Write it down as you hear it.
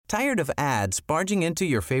Tired of ads barging into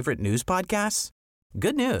your favorite news podcasts?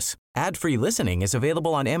 Good news. Ad-free listening is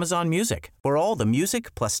available on Amazon Music for all the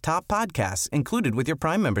music plus top podcasts included with your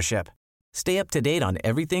Prime membership. Stay up to date on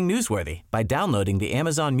everything newsworthy by downloading the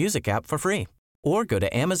Amazon Music app for free or go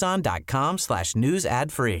to amazon.com/news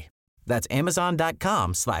ad free. That's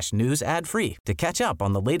amazon.com/news ad free to catch up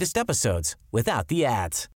on the latest episodes without the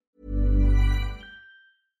ads.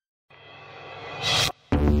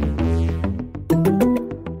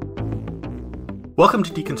 Welcome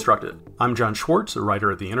to Deconstructed. I'm John Schwartz, a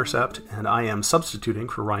writer at The Intercept, and I am substituting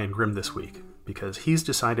for Ryan Grimm this week because he's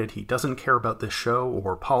decided he doesn't care about this show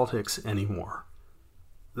or politics anymore.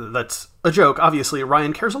 That's a joke. Obviously,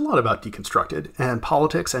 Ryan cares a lot about Deconstructed and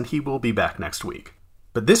politics, and he will be back next week.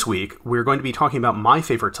 But this week, we're going to be talking about my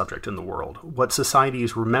favorite subject in the world, what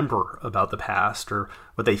societies remember about the past, or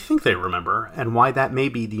what they think they remember, and why that may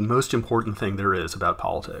be the most important thing there is about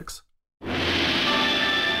politics.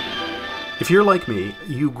 If you're like me,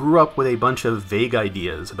 you grew up with a bunch of vague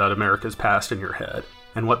ideas about America's past in your head,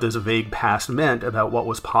 and what this vague past meant about what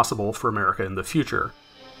was possible for America in the future.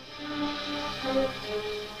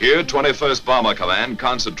 Here, 21st Bomber Command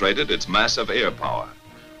concentrated its massive air power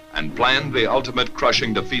and planned the ultimate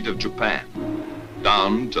crushing defeat of Japan,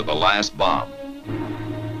 down to the last bomb.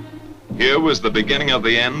 Here was the beginning of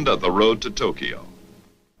the end of the road to Tokyo.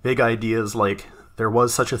 Vague ideas like there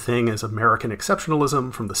was such a thing as American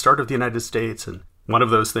exceptionalism from the start of the United States, and one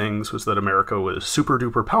of those things was that America was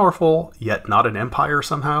super-duper powerful, yet not an empire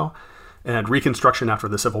somehow, and Reconstruction after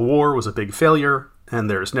the Civil War was a big failure,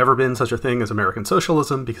 and there's never been such a thing as American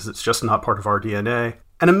socialism because it's just not part of our DNA,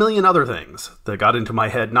 and a million other things that got into my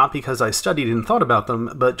head not because I studied and thought about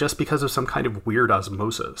them, but just because of some kind of weird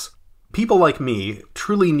osmosis. People like me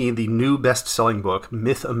truly need the new best-selling book,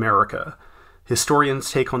 Myth America.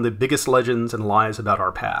 Historians take on the biggest legends and lies about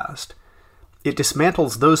our past. It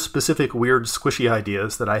dismantles those specific weird, squishy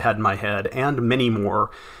ideas that I had in my head, and many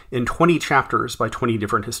more, in 20 chapters by 20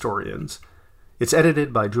 different historians. It's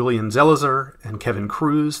edited by Julian Zelizer and Kevin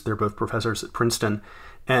Kruse. They're both professors at Princeton.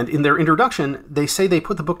 And in their introduction, they say they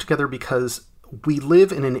put the book together because we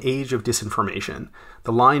live in an age of disinformation.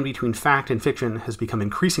 The line between fact and fiction has become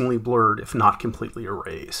increasingly blurred, if not completely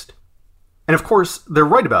erased. And of course, they're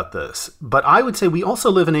right about this, but I would say we also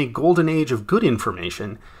live in a golden age of good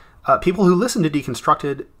information. People who listen to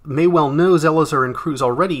Deconstructed may well know Zelizer and Kruse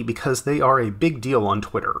already because they are a big deal on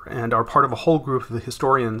Twitter and are part of a whole group of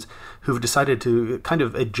historians who've decided to kind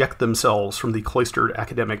of eject themselves from the cloistered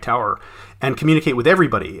academic tower and communicate with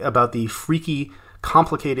everybody about the freaky,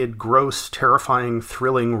 complicated, gross, terrifying,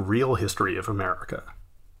 thrilling, real history of America.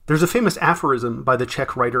 There's a famous aphorism by the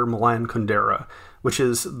Czech writer Milan Kundera, which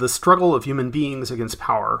is, the struggle of human beings against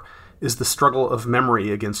power is the struggle of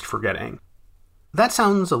memory against forgetting. That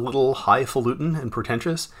sounds a little highfalutin and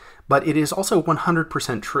pretentious, but it is also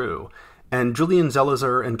 100% true, and Julian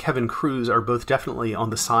Zelizer and Kevin Kruse are both definitely on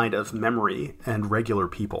the side of memory and regular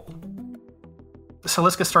people. So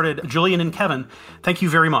let's get started. Julian and Kevin, thank you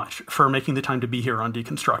very much for making the time to be here on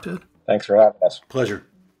Deconstructed. Thanks for having us. Pleasure.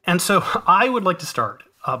 And so I would like to start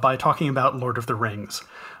by talking about Lord of the Rings,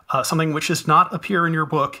 something which does not appear in your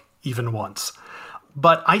book even once.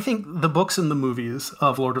 But I think the books and the movies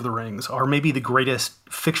of Lord of the Rings are maybe the greatest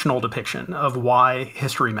fictional depiction of why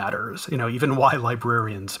history matters, even why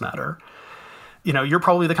librarians matter. You're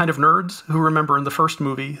probably the kind of nerds who remember in the first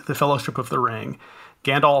movie, The Fellowship of the Ring,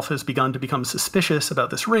 Gandalf has begun to become suspicious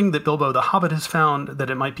about this ring that Bilbo the Hobbit has found,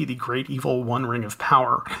 that it might be the great evil One Ring of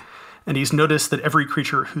Power. And he's noticed that every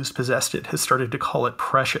creature who's possessed it has started to call it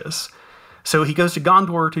precious. So he goes to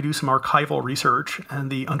Gondor to do some archival research, and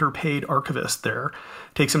the underpaid archivist there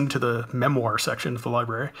takes him to the memoir section of the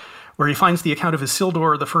library, where he finds the account of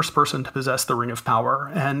Isildur, the first person to possess the Ring of Power.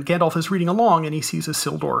 And Gandalf is reading along, and he sees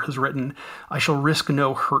Isildur has written, "I shall risk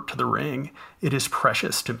no hurt to the ring. It is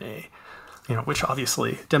precious to me." Which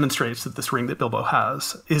obviously demonstrates that this ring that Bilbo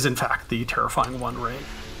has is in fact the terrifying One Ring.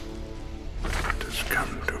 It has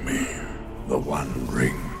come to me, the One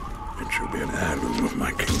Ring. It shall be an heirloom of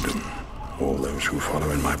my kingdom. All those who follow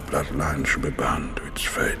in my bloodline shall be bound to its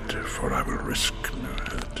fate, for I will risk no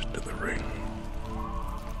hurt to the ring.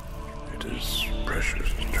 It is precious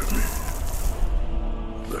to me,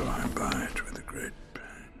 though I buy it with a great pain.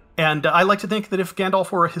 And I like to think that if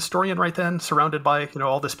Gandalf were a historian right then, surrounded by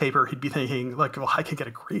all this paper, he'd be thinking, well, I can get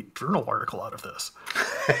a great journal article out of this.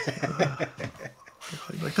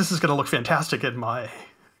 This is going to look fantastic in my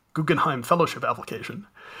Guggenheim Fellowship application.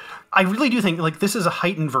 I really do think this is a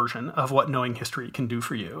heightened version of what knowing history can do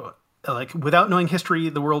for you. Without knowing history,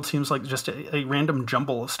 the world seems like just a random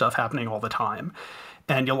jumble of stuff happening all the time.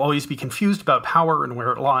 And you'll always be confused about power and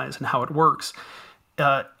where it lies and how it works.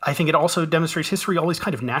 I think it also demonstrates history always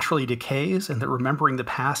kind of naturally decays, and that remembering the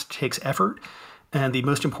past takes effort. And the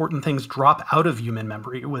most important things drop out of human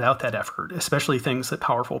memory without that effort, especially things that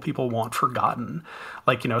powerful people want forgotten.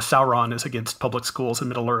 Like, Sauron is against public schools in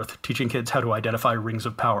Middle-earth, teaching kids how to identify rings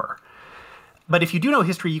of power. But if you do know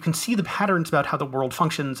history, you can see the patterns about how the world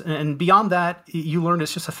functions. And beyond that, you learn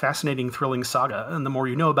it's just a fascinating, thrilling saga. And the more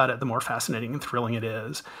you know about it, the more fascinating and thrilling it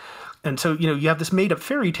is. And so, you have this made-up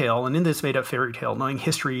fairy tale, and in this made-up fairy tale, knowing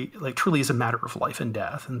history truly is a matter of life and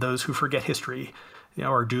death. And those who forget history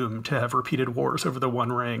are doomed to have repeated wars over the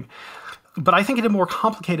One Ring. But I think in a more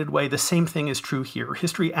complicated way, the same thing is true here.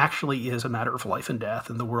 History actually is a matter of life and death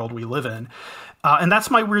in the world we live in. And that's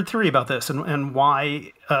my weird theory about this, and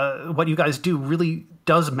why what you guys do really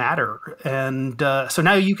does matter. And so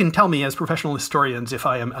now you can tell me as professional historians if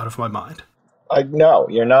I am out of my mind. No,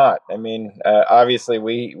 you're not. I mean, obviously,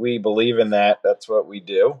 we believe in that. That's what we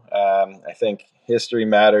do. I think history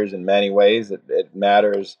matters in many ways. It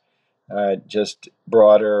matters just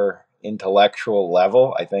broader intellectual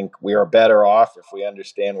level. I think we are better off if we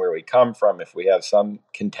understand where we come from, if we have some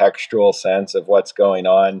contextual sense of what's going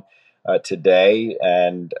on today.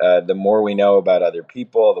 And the more we know about other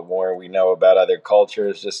people, the more we know about other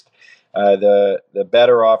cultures, just the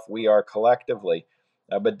better off we are collectively.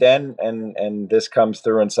 But then, and this comes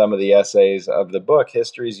through in some of the essays of the book,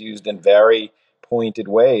 history is used in very pointed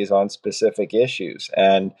ways on specific issues.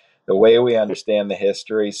 And the way we understand the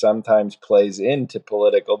history sometimes plays into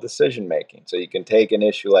political decision making. So you can take an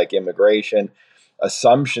issue like immigration,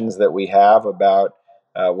 assumptions that we have about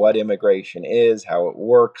what immigration is, how it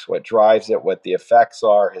works, what drives it, what the effects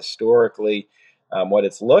are historically, what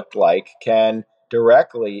it's looked like, can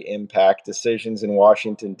directly impact decisions in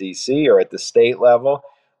Washington, D.C. or at the state level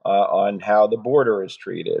on how the border is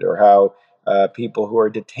treated or how people who are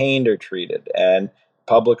detained are treated. And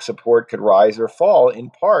public support could rise or fall in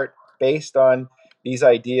part based on these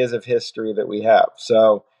ideas of history that we have.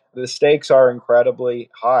 So the stakes are incredibly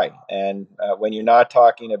high. And when you're not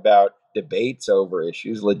talking about debates over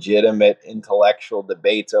issues, legitimate intellectual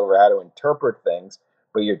debates over how to interpret things,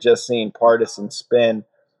 but you're just seeing partisan spin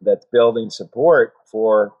that's building support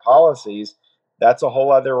for policies, that's a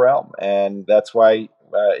whole other realm. And that's why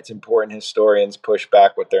it's important historians push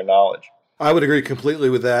back with their knowledge. I would agree completely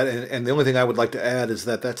with that. And the only thing I would like to add is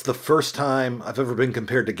that that's the first time I've ever been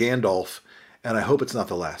compared to Gandalf, and I hope it's not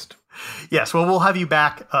the last. Yes, well, we'll have you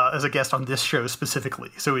back as a guest on this show specifically,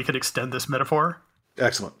 so we can extend this metaphor.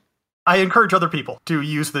 Excellent. I encourage other people to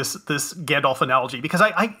use this Gandalf analogy, because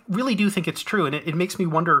I really do think it's true, and it makes me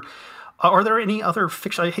wonder, are there any other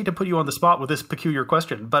fiction? I hate to put you on the spot with this peculiar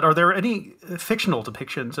question, but are there any fictional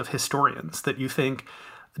depictions of historians that you think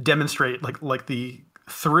demonstrate like the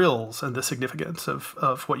thrills and the significance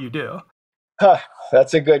of what you do?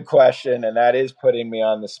 That's a good question, and that is putting me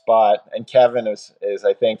on the spot. And Kevin is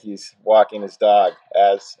I think he's walking his dog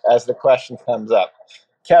as the question comes up.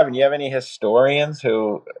 Kevin, you have any historians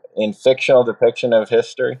who, in fictional depiction of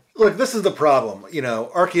history? Look, this is the problem.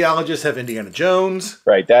 Archaeologists have Indiana Jones.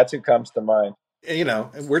 Right, that's who comes to mind.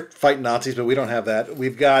 And we're fighting Nazis, but we don't have that.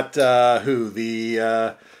 We've got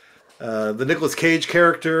the Nicolas Cage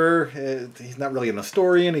character. He's not really an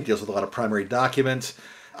historian. He deals with a lot of primary documents.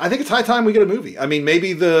 I think it's high time we get a movie. I mean,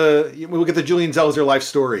 maybe we'll get the Julian Zelzer life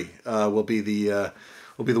story. Will be the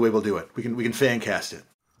way we'll do it. We can fan cast it.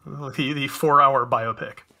 The 4-hour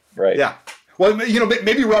biopic. Right. Yeah. Well,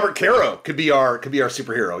 maybe Robert Caro could be our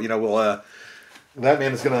superhero. That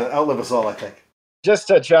man is going to outlive us all, I think. Just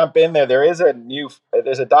to jump in there's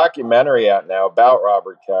a documentary out now about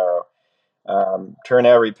Robert Caro. Turn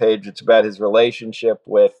every page. It's about his relationship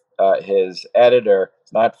with his editor.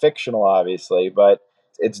 It's not fictional, obviously, but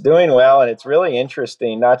it's doing well, and it's really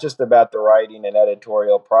interesting, not just about the writing and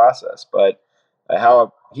editorial process, but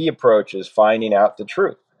how he approaches finding out the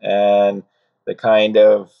truth and the kind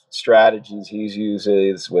of strategies he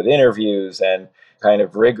uses with interviews and kind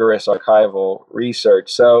of rigorous archival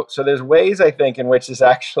research. So there's ways, I think, in which this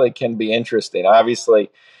actually can be interesting. Obviously,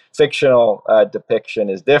 fictional depiction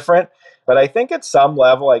is different, but I think at some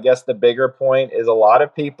level, I guess the bigger point is a lot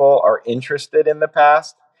of people are interested in the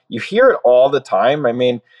past. You hear it all the time. I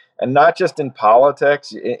mean, and not just in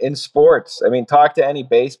politics, in sports. I mean, talk to any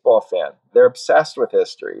baseball fan. They're obsessed with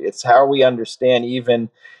history. It's how we understand even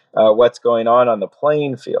what's going on the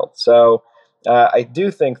playing field. So I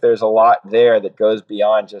do think there's a lot there that goes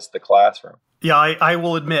beyond just the classroom. Yeah, I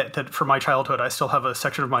will admit that from my childhood, I still have a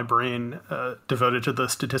section of my brain devoted to the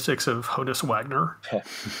statistics of Honus Wagner.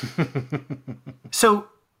 So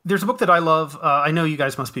there's a book that I love. I know you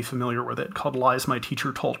guys must be familiar with it, called Lies My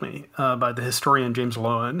Teacher Told Me, by the historian James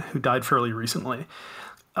Loewen, who died fairly recently.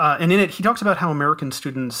 And in it, he talks about how American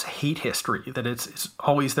students hate history, that it's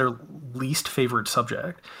always their least favorite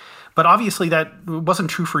subject. But obviously that wasn't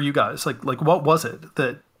true for you guys. Like what was it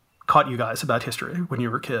that caught you guys about history when you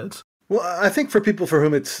were kids? Well, I think for people for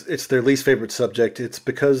whom it's their least favorite subject, it's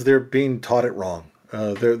because they're being taught it wrong.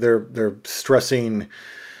 They're stressing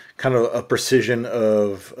kind of a precision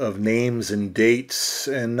of names and dates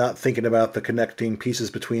and not thinking about the connecting pieces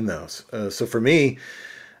between those. So for me,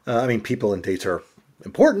 people and dates are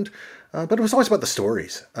important, but it was always about the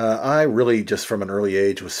stories. I really just from an early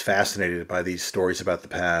age was fascinated by these stories about the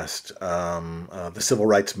past. The civil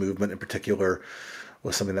rights movement in particular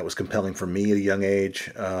was something that was compelling for me at a young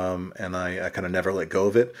age, and I kind of never let go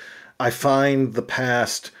of it. I find the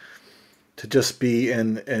past to just be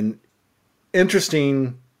an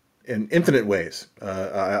interesting in infinite ways.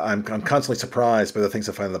 I'm constantly surprised by the things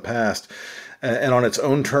I find in the past, and on its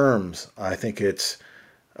own terms, I think it's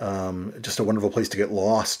just a wonderful place to get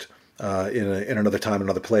lost in another time,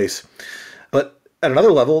 another place. But at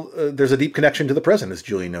another level, there's a deep connection to the present, as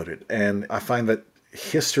Julie noted, and I find that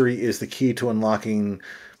history is the key to unlocking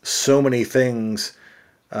so many things,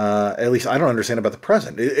 at least I don't understand about the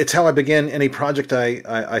present. It's how I begin any project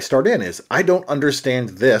I start in is, I don't understand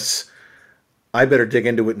this. I better dig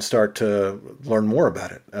into it and start to learn more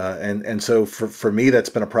about it. And so for me, that's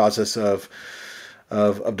been a process of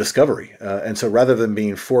discovery. And so rather than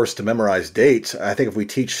being forced to memorize dates, I think if we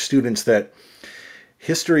teach students that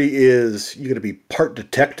history is, you're going to be part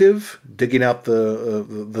detective, digging out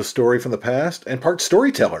the story from the past, and part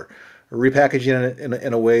storyteller, repackaging it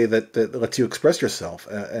in a way that lets you express yourself.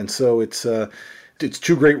 And so it's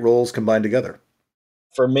two great roles combined together.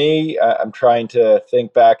 For me, I'm trying to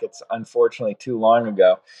think back. It's unfortunately too long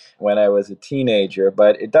ago when I was a teenager,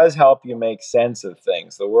 but it does help you make sense of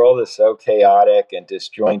things. The world is so chaotic and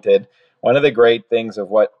disjointed. One of the great things of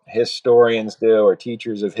what historians do or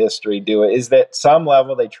teachers of history do is that at some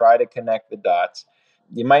level they try to connect the dots.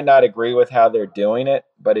 You might not agree with how they're doing it,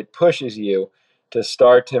 but it pushes you to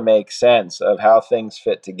start to make sense of how things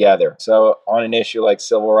fit together. So on an issue like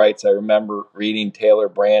civil rights, I remember reading Taylor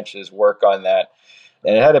Branch's work on that,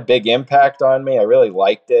 and it had a big impact on me. I really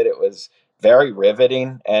liked it. It was very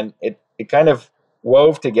riveting, and it kind of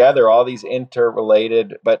wove together all these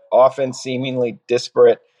interrelated but often seemingly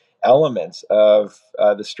disparate elements of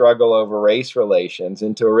the struggle over race relations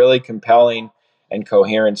into a really compelling and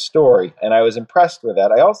coherent story. And I was impressed with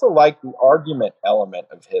that. I also like the argument element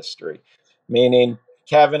of history, meaning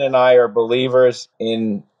Kevin and I are believers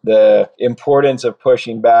in the importance of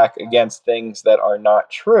pushing back against things that are not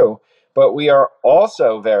true. But we are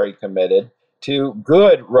also very committed to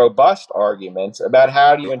good, robust arguments about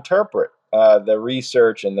how do you interpret the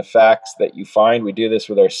research and the facts that you find. We do this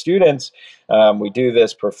with our students. We do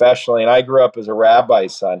this professionally. And I grew up as a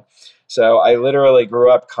rabbi's son. So I literally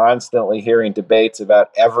grew up constantly hearing debates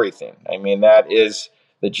about everything. I mean, that is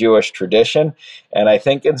the Jewish tradition. And I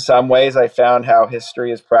think in some ways I found how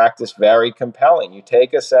history is practiced very compelling. You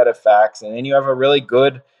take a set of facts and then you have a really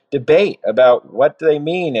good debate about what do they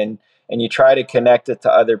mean, and you try to connect it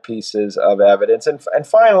to other pieces of evidence. And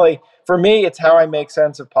finally, for me, it's how I make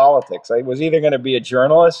sense of politics. I was either going to be a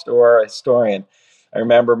journalist or a historian. I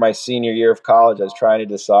remember my senior year of college, I was trying to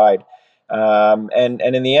decide. And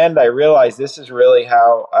in the end, I realized this is really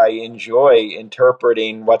how I enjoy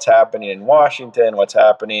interpreting what's happening in Washington, what's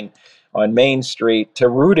happening on Main Street, to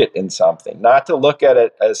root it in something, not to look at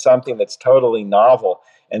it as something that's totally novel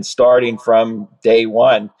and starting from day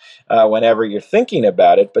one whenever you're thinking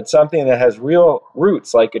about it, but something that has real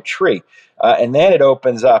roots like a tree. And then it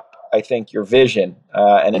opens up, I think, your vision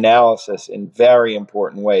and analysis in very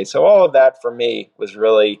important ways. So all of that for me was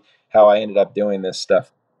really how I ended up doing this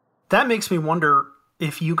stuff. That makes me wonder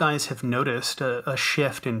if you guys have noticed a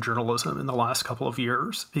shift in journalism in the last couple of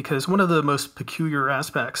years, because one of the most peculiar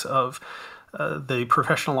aspects of the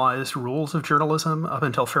professionalized rules of journalism up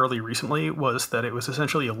until fairly recently was that it was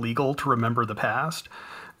essentially illegal to remember the past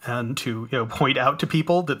and to point out to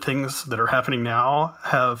people that things that are happening now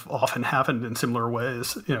have often happened in similar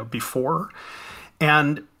ways before.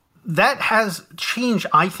 And that has changed,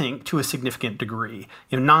 I think, to a significant degree.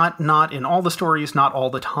 Not in all the stories, not all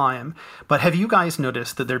the time. But have you guys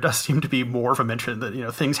noticed that there does seem to be more of a mention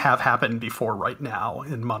that things have happened before right now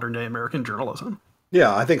in modern day American journalism?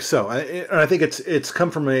 Yeah, I think so. I think it's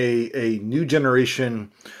come from a new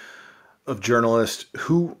generation of journalists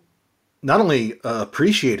who not only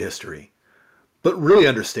appreciate history, but really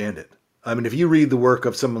understand it. I mean, if you read the work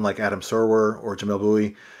of someone like Adam Serwer or Jamel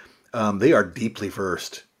Bowie, they are deeply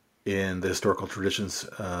versed in the historical traditions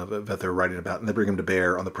that they're writing about, and they bring them to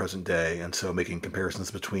bear on the present day. And so making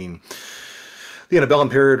comparisons between the antebellum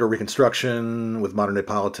period or Reconstruction with modern day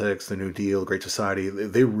politics, the New Deal, Great Society,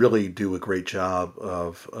 they really do a great job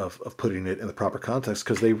of putting it in the proper context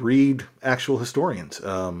because they read actual historians.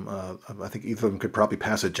 I think either of them could probably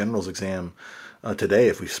pass a general's exam today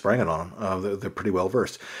if we sprang it on them. They're pretty well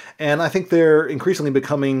versed. And I think they're increasingly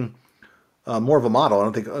becoming more of a model. I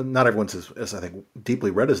don't think, not everyone's as I think,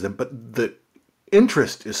 deeply read as them, but the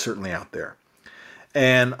interest is certainly out there.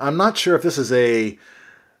 And I'm not sure if this is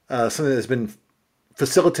something that's been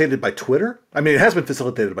facilitated by Twitter. I mean, it has been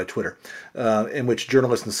facilitated by Twitter, in which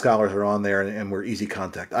journalists and scholars are on there and we're easy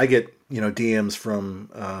contact. I get, DMs from,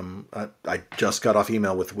 I just got off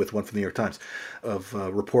email with one from the New York Times of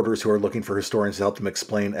reporters who are looking for historians to help them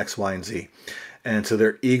explain X, Y, and Z. And so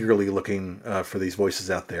they're eagerly looking for these voices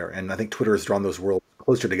out there. And I think Twitter has drawn those worlds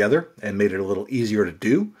closer together and made it a little easier to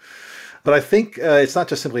do. But I think it's not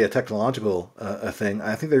just simply a technological thing.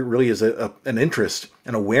 I think there really is an interest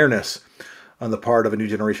and awareness on the part of a new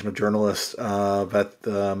generation of journalists that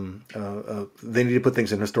they need to put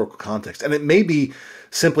things in historical context. And it may be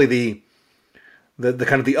simply the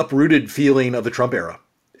kind of the uprooted feeling of the Trump era,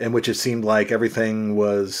 in which it seemed like everything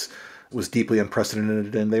was deeply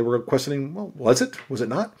unprecedented, and they were questioning, well, was it? Was it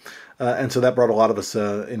not? And so that brought a lot of us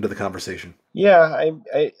into the conversation. Yeah,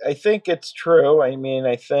 I think it's true. I mean,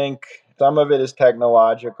 I think some of it is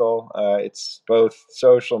technological. It's both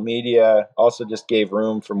social media also just gave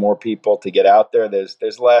room for more people to get out there.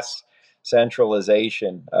 There's less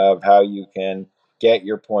centralization of how you can get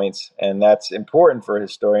your points, and that's important for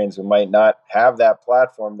historians who might not have that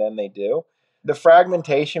platform than they do. The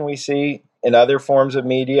fragmentation we see in other forms of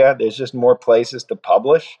media, there's just more places to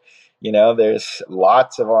publish. There's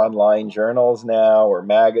lots of online journals now, or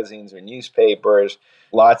magazines or newspapers,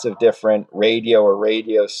 lots of different radio or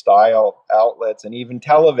radio style outlets, and even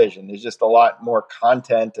television. There's just a lot more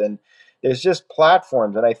content, and there's just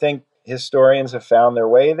platforms. And I think historians have found their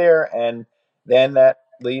way there. And then that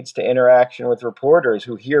leads to interaction with reporters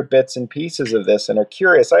who hear bits and pieces of this and are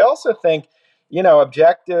curious. I also think,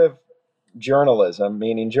 objective journalism,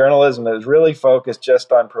 meaning journalism that was really focused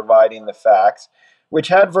just on providing the facts, which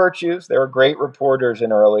had virtues. There were great reporters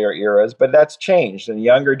in earlier eras, but that's changed. And the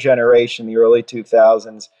younger generation, the early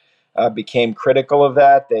 2000s, became critical of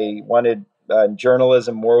that. They wanted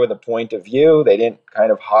journalism more with a point of view. They didn't kind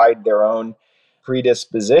of hide their own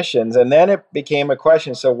predispositions. And then it became a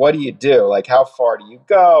question, so what do you do? Like, how far do you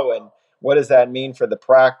go? And what does that mean for the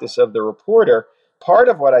practice of the reporter? Part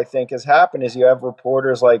of what I think has happened is you have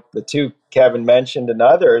reporters like the two Kevin mentioned and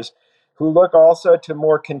others who look also to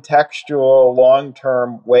more contextual,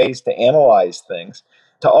 long-term ways to analyze things,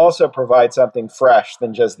 to also provide something fresh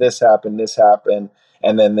than just this happened,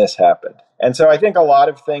 and then this happened. And so I think a lot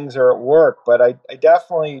of things are at work, but I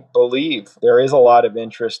definitely believe there is a lot of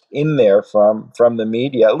interest in there from the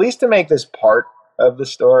media, at least to make this part of the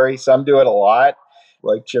story. Some do it a lot,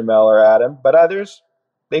 like Jamel or Adam, but others,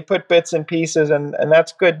 they put bits and pieces, and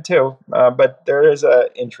that's good too. But there is an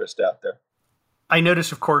interest out there. I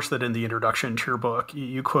noticed, of course, that in the introduction to your book,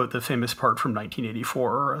 you quote the famous part from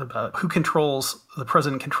 1984 about the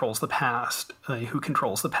president controls the past, who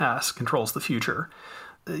controls the past controls the future.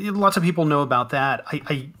 Lots of people know about that.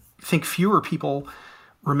 I think fewer people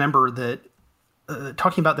remember that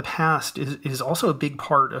talking about the past is also a big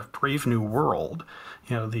part of Brave New World,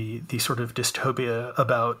 the sort of dystopia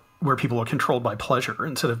about where people are controlled by pleasure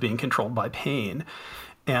instead of being controlled by pain.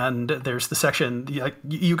 And there's the section,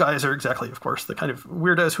 you guys are exactly, of course, the kind of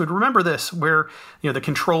weirdos who would remember this, where, the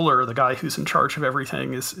controller, the guy who's in charge of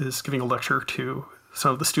everything, is giving a lecture to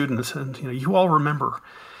some of the students. And, you all remember,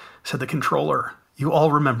 said the controller, you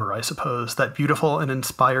all remember, I suppose, that beautiful and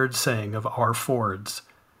inspired saying of R. Ford's,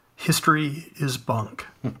 history is bunk.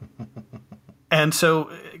 And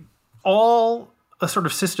so all sort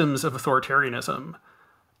of systems of authoritarianism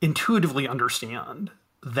intuitively understand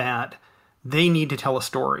that they need to tell a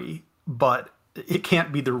story, but it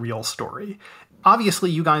can't be the real story. Obviously,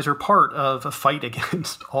 you guys are part of a fight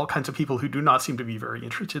against all kinds of people who do not seem to be very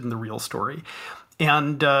interested in the real story.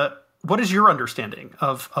 And what is your understanding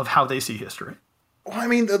of how they see history? Well, I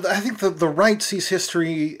mean, I think the right sees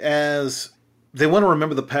history as they want to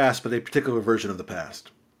remember the past, but a particular version of the past.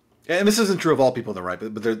 And this isn't true of all people on the right,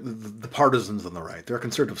 but they're the partisans on the right. There are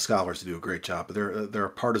conservative scholars who do a great job, but there are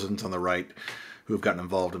partisans on the right who have gotten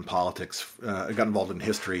involved in politics, gotten involved in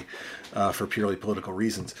history for purely political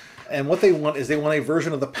reasons. And what they want is they want a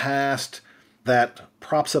version of the past that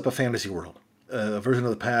props up a fantasy world, a version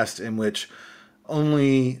of the past in which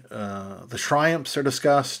only the triumphs are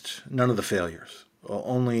discussed, none of the failures.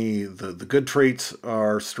 Only the good traits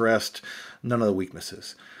are stressed, none of the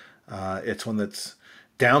weaknesses. It's one that's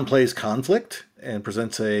downplays conflict and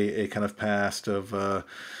presents a kind of past of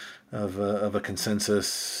a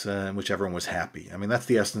consensus in which everyone was happy. I mean, that's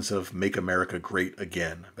the essence of Make America Great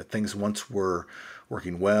Again. That things once were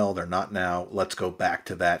working well, they're not now. Let's go back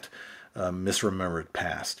to that misremembered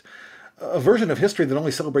past. A version of history that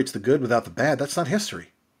only celebrates the good without the bad, that's not history.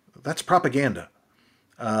 That's propaganda.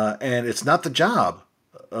 And it's not the job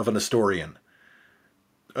of an historian,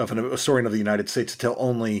 of the United States, to tell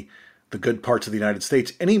only the good parts of the United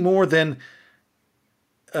States, any more than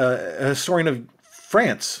a historian of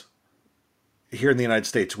France here in the United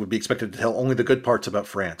States would be expected to tell only the good parts about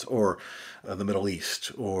France or the Middle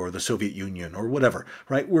East or the Soviet Union or whatever,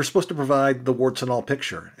 right? We're supposed to provide the warts and all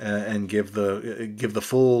picture and give the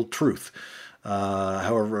full truth,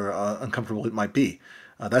 however uncomfortable it might be.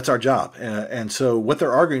 That's our job. And so what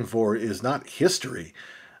they're arguing for is not history.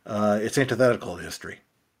 It's antithetical to history.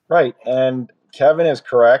 Right. And Kevin is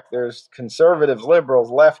correct. There's conservatives, liberals,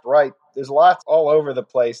 left, right. There's lots all over the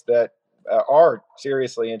place that are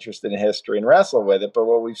seriously interested in history and wrestle with it. But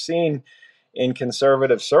what we've seen in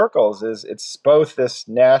conservative circles is it's both this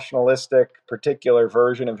nationalistic particular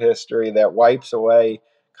version of history that wipes away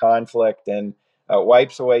conflict and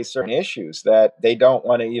wipes away certain issues that they don't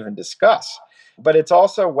want to even discuss. But it's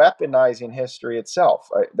also weaponizing history itself.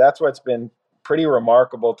 That's what's been pretty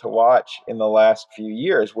remarkable to watch in the last few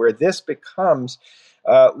years, where this becomes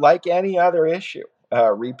like any other issue.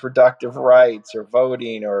 Reproductive rights or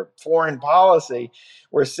voting or foreign policy,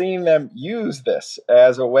 we're seeing them use this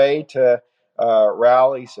as a way to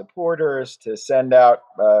rally supporters, to send out,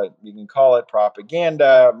 you can call it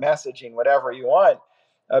propaganda, messaging, whatever you want,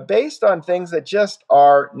 based on things that just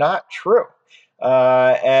are not true.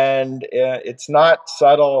 And it's not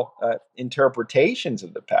subtle interpretations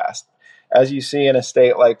of the past. As you see in a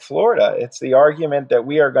state like Florida, it's the argument that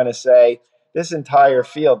we are going to say, this entire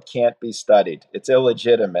field can't be studied. It's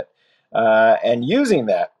illegitimate. And using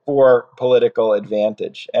that for political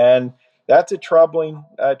advantage. And that's a troubling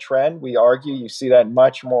trend. We argue you see that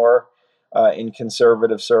much more in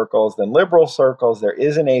conservative circles than liberal circles. There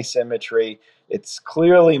is an asymmetry. It's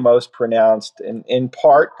clearly most pronounced in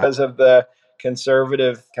part because of the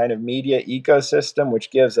conservative kind of media ecosystem,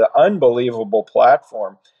 which gives an unbelievable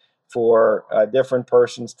platform for different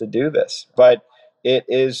persons to do this. But it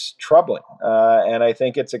is troubling, and I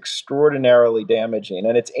think it's extraordinarily damaging,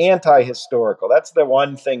 and it's anti-historical. That's the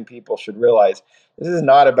one thing people should realize. This is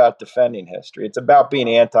not about defending history. It's about being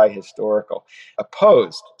anti-historical,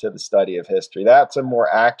 opposed to the study of history. That's a more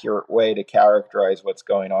accurate way to characterize what's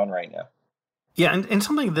going on right now. Yeah, and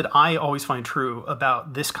something that I always find true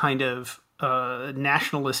about this kind of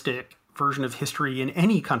nationalistic version of history in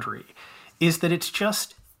any country is that it's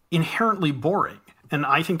just inherently boring. And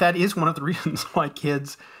I think that is one of the reasons why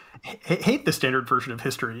kids hate the standard version of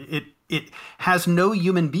history. It has no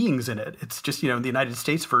human beings in it. It's just, the United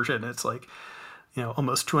States version. It's like,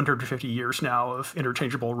 almost 250 years now of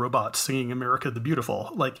interchangeable robots singing America the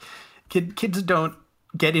Beautiful. Like, kids don't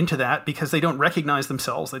get into that because they don't recognize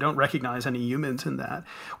themselves. They don't recognize any humans in that.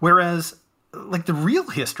 Whereas, like, the real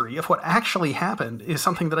history of what actually happened is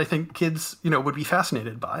something that I think kids, would be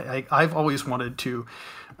fascinated by. I've always wanted to,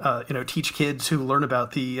 teach kids who learn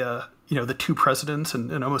about the two presidents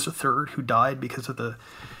and almost a third who died because of the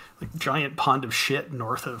giant pond of shit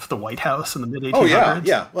north of the White House in the mid-1800s. Oh,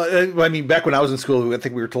 yeah. Well, I mean, back when I was in school, I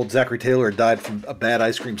think we were told Zachary Taylor had died from a bad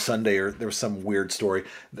ice cream sundae, or there was some weird story.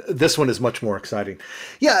 This one is much more exciting.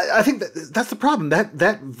 Yeah, I think that's the problem.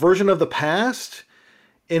 That version of the past,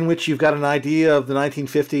 in which you've got an idea of the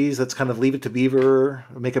 1950s that's kind of Leave It to Beaver,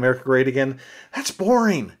 Make America Great Again, that's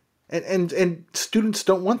boring. And students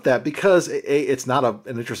don't want that because it's not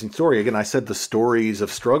an interesting story. Again, I said the stories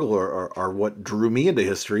of struggle are what drew me into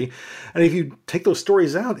history. And if you take those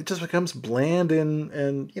stories out, it just becomes bland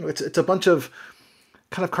and it's a bunch of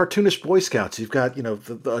kind of cartoonish Boy Scouts. You've got,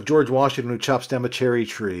 the George Washington who chops down a cherry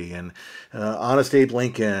tree, and Honest Abe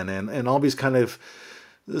Lincoln, and all these kind of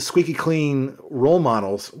squeaky clean role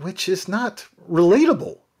models, which is not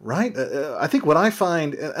relatable, right? I think what I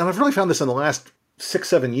find, and I've really found this in the last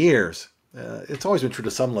 6-7 years, it's always been true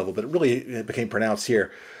to some level, but it became pronounced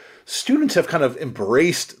here. Students have kind of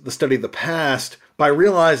embraced the study of the past by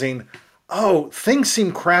realizing, oh, things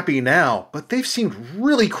seem crappy now, but they've seemed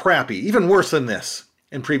really crappy, even worse than this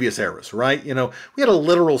in previous eras, right? We had a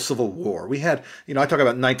literal civil war. We had, I talk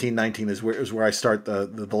about 1919 is where I start the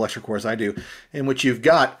lecture course I do, in which you've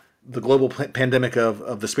got the global pandemic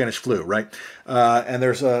of the Spanish flu, right? And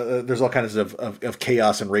there's all kinds of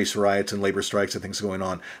chaos and race riots and labor strikes and things going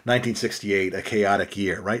on. 1968, a chaotic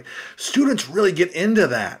year, right? Students really get into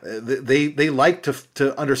that. They like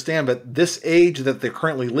to understand, but this age that they're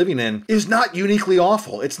currently living in is not uniquely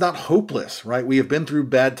awful. It's not hopeless, right? We have been through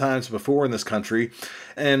bad times before in this country,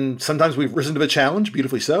 and sometimes we've risen to the challenge,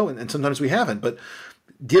 beautifully so, and sometimes we haven't. But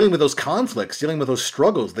dealing with those conflicts, dealing with those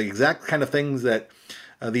struggles, the exact kind of things that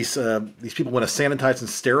these people want to sanitize and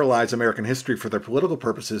sterilize American history for their political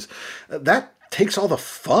purposes, that takes all the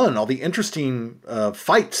fun, all the interesting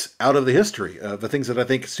fights out of the history, the things that I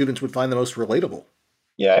think students would find the most relatable.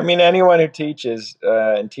 Yeah, I mean, anyone who teaches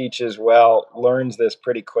and teaches well learns this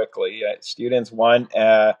pretty quickly. Students want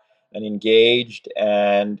an engaged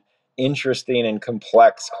and interesting and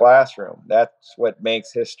complex classroom. That's what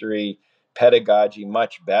makes history pedagogy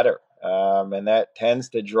much better. And that tends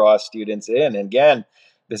to draw students in. And again,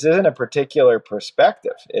 this isn't a particular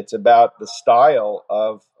perspective. It's about the style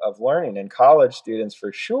of learning. And college students,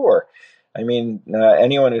 for sure. I mean,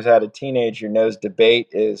 anyone who's had a teenager knows debate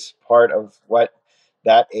is part of what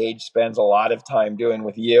that age spends a lot of time doing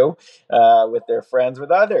with you, with their friends, with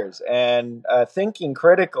others. And thinking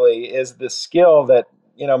critically is the skill that,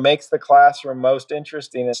 makes the classroom most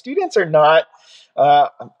interesting. And students are not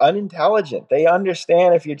unintelligent. They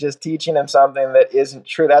understand if you're just teaching them something that isn't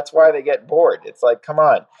true. That's why they get bored. It's like, come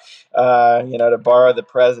on, to borrow the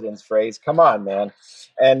president's phrase, come on, man.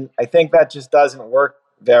 And I think that just doesn't work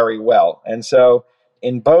very well. And so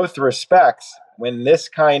in both respects, when this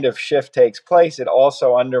kind of shift takes place, it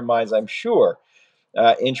also undermines, I'm sure,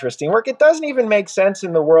 interesting work. It doesn't even make sense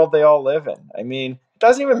in the world they all live in. I mean, it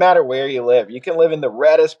doesn't even matter where you live. You can live in the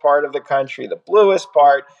reddest part of the country, the bluest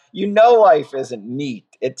part. Life isn't neat.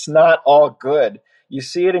 It's not all good. You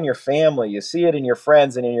see it in your family. You see it in your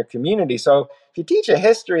friends and in your community. So if you teach a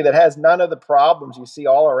history that has none of the problems you see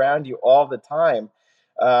all around you all the time,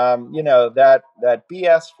 that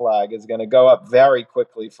BS flag is going to go up very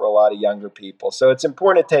quickly for a lot of younger people. So it's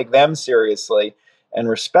important to take them seriously and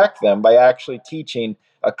respect them by actually teaching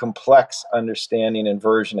a complex understanding and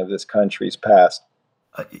version of this country's past.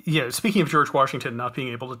 Speaking of George Washington not being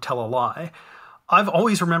able to tell a lie, I've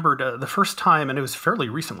always remembered the first time, and it was fairly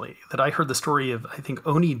recently, that I heard the story of, I think,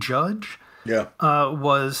 Oni Judge.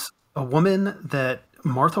 Was a woman that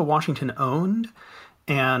Martha Washington owned.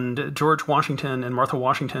 And George Washington and Martha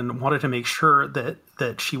Washington wanted to make sure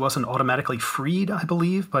that she wasn't automatically freed, I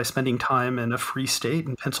believe, by spending time in a free state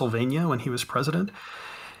in Pennsylvania when he was president.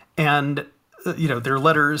 And, there are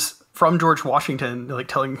letters from George Washington, like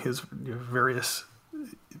telling his various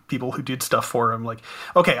people who did stuff for him, like,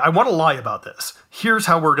 okay, I want to lie about this. Here's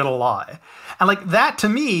how we're going to lie. And like that to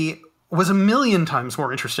me was a million times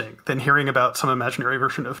more interesting than hearing about some imaginary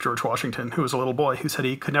version of George Washington, who was a little boy who said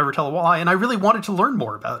he could never tell a lie. And I really wanted to learn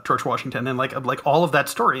more about George Washington and like all of that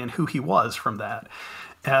story and who he was from that.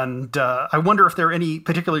 And I wonder if there are any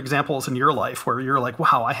particular examples in your life where you're like,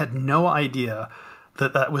 wow, I had no idea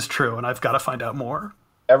that was true, and I've got to find out more.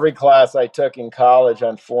 Every class I took in college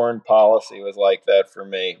on foreign policy was like that for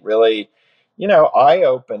me. Really,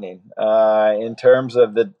 eye-opening in terms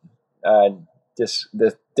of the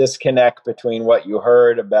disconnect between what you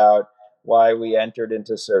heard about why we entered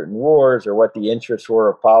into certain wars or what the interests were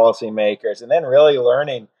of policymakers, and then really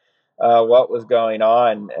learning what was going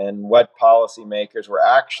on and what policymakers were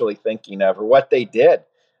actually thinking of or what they did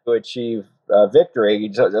to achieve victory.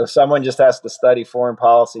 Someone just has to study foreign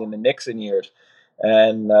policy in the Nixon years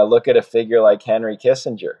and look at a figure like Henry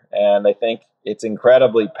Kissinger. And I think it's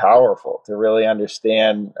incredibly powerful to really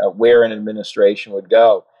understand where an administration would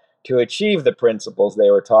go to achieve the principles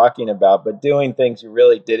they were talking about, but doing things you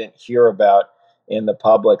really didn't hear about in the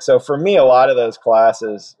public. So for me, a lot of those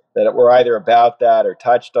classes that were either about that or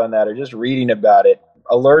touched on that or just reading about it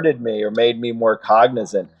alerted me or made me more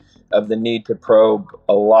cognizant of the need to probe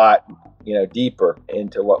a lot, deeper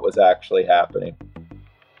into what was actually happening.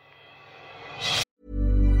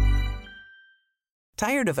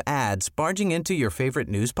 Tired of ads barging into your favorite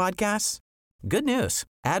news podcasts? Good news.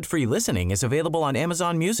 Ad-free listening is available on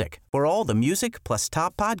Amazon Music for all the music plus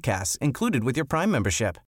top podcasts included with your Prime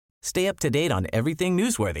membership. Stay up to date on everything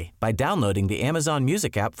newsworthy by downloading the Amazon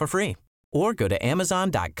Music app for free or go to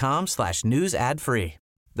amazon.com/news ad free.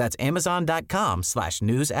 That's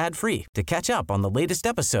amazon.com/news ad free to catch up on the latest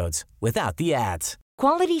episodes without the ads.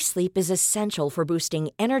 Quality sleep is essential for boosting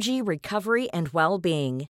energy, recovery, and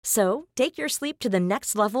well-being. So, take your sleep to the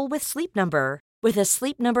next level with Sleep Number. With a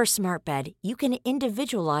Sleep Number smart bed, you can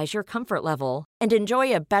individualize your comfort level and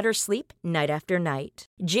enjoy a better sleep night after night.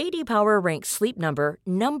 JD Power ranks Sleep Number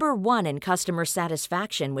number 1 in customer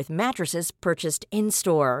satisfaction with mattresses purchased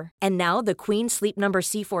in-store. And now the Queen Sleep Number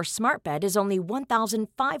C4 smart bed is only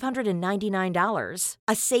 $1,599,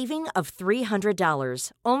 a saving of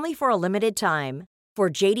 $300, only for a limited time. For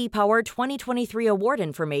JD Power 2023 award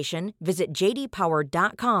information, visit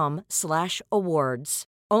jdpower.com/awards.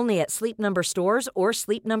 Only at Sleep Number stores or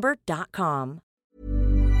sleepnumber.com.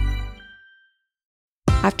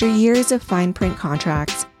 After years of fine print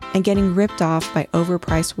contracts and getting ripped off by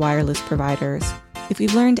overpriced wireless providers, if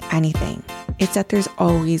we've learned anything, it's that there's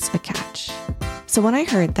always a catch. So when I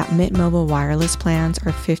heard that Mint Mobile wireless plans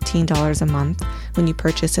are $15 a month when you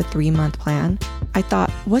purchase a 3-month plan, I thought,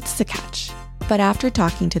 what's the catch? But after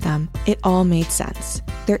talking to them, it all made sense.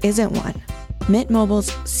 There isn't one. Mint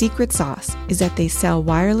Mobile's secret sauce is that they sell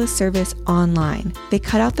wireless service online. They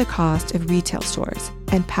cut out the cost of retail stores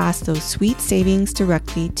and pass those sweet savings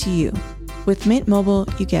directly to you. With Mint Mobile,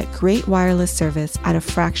 you get great wireless service at a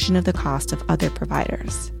fraction of the cost of other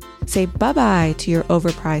providers. Say bye-bye to your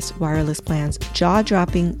overpriced wireless plans,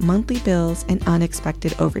 jaw-dropping monthly bills, and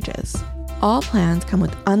unexpected overages. All plans come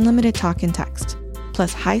with unlimited talk and text,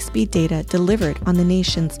 plus high-speed data delivered on the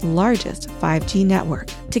nation's largest 5G network.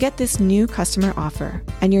 To get this new customer offer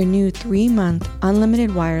and your new 3-month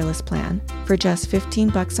unlimited wireless plan for just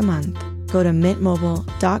 $15 a month, go to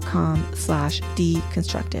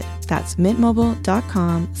mintmobile.com/deconstructed. That's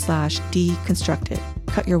mintmobile.com/deconstructed.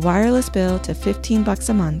 Cut your wireless bill to $15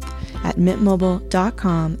 a month at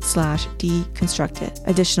mintmobile.com/deconstructed.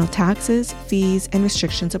 Additional taxes, fees, and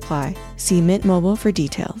restrictions apply. See Mint Mobile for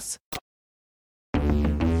details.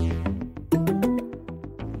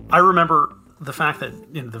 I remember the fact that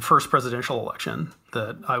in the first presidential election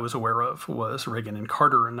that I was aware of was Reagan and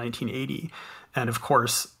Carter in 1980. And of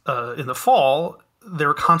course, in the fall, there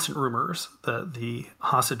were constant rumors that the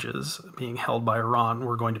hostages being held by Iran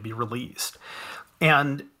were going to be released.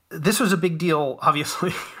 And this was a big deal,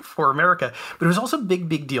 obviously, for America, but it was also a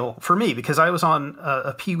big deal for me because I was on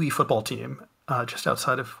a Pee Wee football team just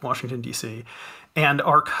outside of Washington, D.C., and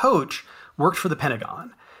our coach worked for the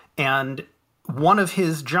Pentagon. And one of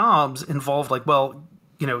his jobs involved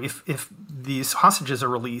if these hostages are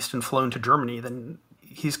released and flown to Germany, then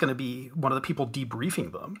he's going to be one of the people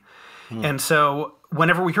debriefing them. And so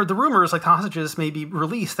whenever we heard the rumors, like the hostages may be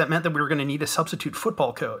released, that meant that we were going to need a substitute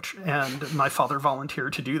football coach. And my father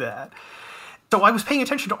volunteered to do that. So I was paying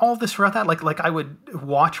attention to all of this throughout that. Like I would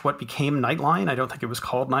watch what became Nightline. I don't think it was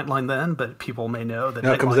called Nightline then, but people may know that.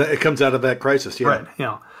 No, it comes out of that crisis, yeah. Right,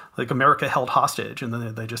 yeah. Like America held hostage, and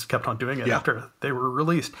then they just kept on doing it after they were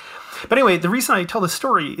released. But anyway, the reason I tell this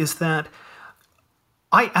story is that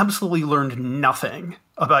I absolutely learned nothing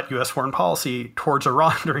about U.S. foreign policy towards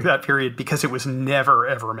Iran during that period because it was never,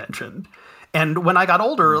 ever mentioned. And when I got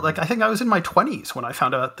older, I think I was in my 20s when I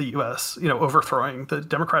found out the U.S., overthrowing the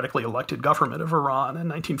democratically elected government of Iran in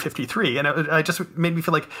 1953. And it just made me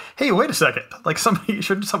feel like, hey, wait a second.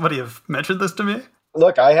 Shouldn't somebody have mentioned this to me?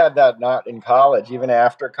 Look, I had that not in college, even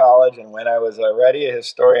after college. And when I was already a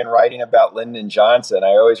historian writing about Lyndon Johnson,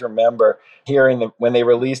 I always remember hearing when they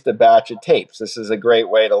released a batch of tapes. This is a great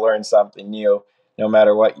way to learn something new, no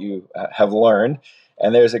matter what you have learned.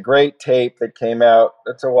 And there's a great tape that came out,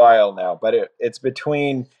 it's a while now, but it's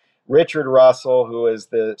between Richard Russell, who is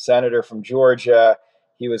the senator from Georgia.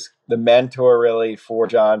 He was the mentor, really, for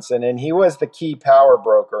Johnson, and he was the key power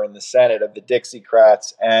broker in the Senate of the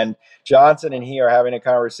Dixiecrats. And Johnson and he are having a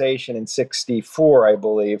conversation in 1964, I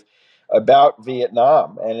believe, about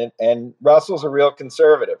Vietnam. And Russell's a real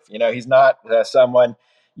conservative. He's not someone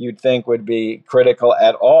you'd think would be critical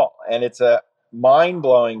at all. And it's a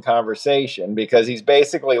mind-blowing conversation because he's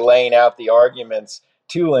basically laying out the arguments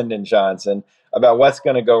to Lyndon Johnson about what's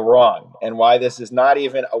going to go wrong and why this is not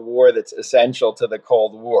even a war that's essential to the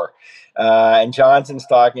Cold War. And Johnson's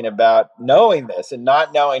talking about knowing this and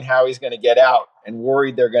not knowing how he's going to get out and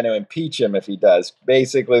worried they're going to impeach him if he does.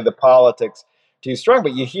 Basically, the politics too strong.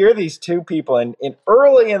 But you hear these two people in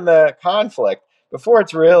early in the conflict, before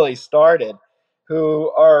it's really started,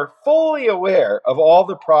 who are fully aware of all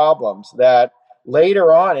the problems that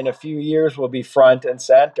later on in a few years will be front and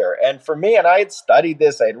center. And for me, and I had studied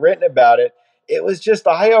this, I had written about it, it was just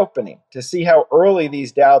eye-opening to see how early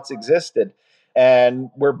these doubts existed. And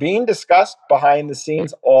were being discussed behind the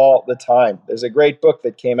scenes all the time. There's a great book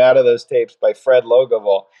that came out of those tapes by Fred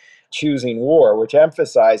Logevall, Choosing War, which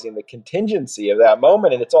emphasizing the contingency of that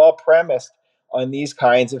moment. And it's all premised on these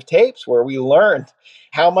kinds of tapes where we learned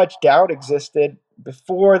how much doubt existed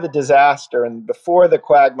before the disaster and before the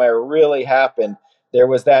quagmire really happened there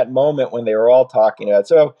was that moment when they were all talking about it.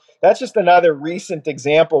 So that's just another recent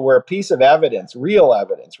example where a piece of evidence, real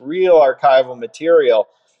archival material,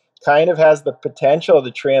 kind of has the potential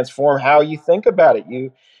to transform how you think about it.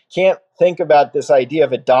 You can't think about this idea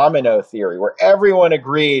of a domino theory where everyone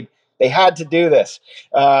agreed they had to do this.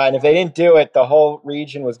 And if they didn't do it, the whole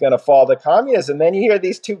region was going to fall to communism. Then you hear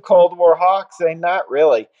these two Cold War hawks saying, not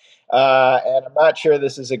really. And I'm not sure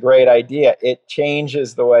this is a great idea. It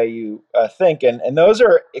changes the way you think. And those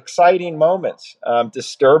are exciting moments,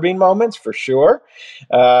 disturbing moments for sure,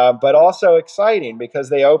 but also exciting because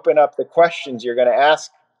they open up the questions you're going to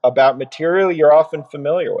ask about material you're often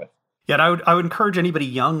familiar with. Yeah, and I would encourage anybody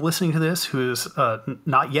young listening to this who is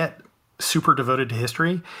not yet super devoted to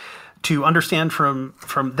history to understand from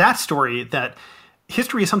that story that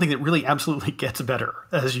history is something that really absolutely gets better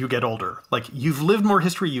as you get older. Like, you've lived more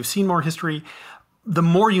history, you've seen more history. The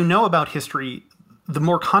more you know about history, the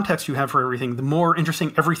more context you have for everything, the more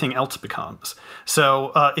interesting everything else becomes.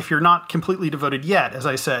 So if you're not completely devoted yet, as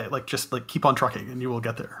I say, just keep on trucking and you will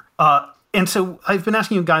get there. And so I've been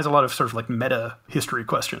asking you guys a lot of sort of meta history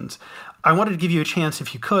questions. I wanted to give you a chance,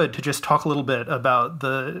 if you could, to just talk a little bit about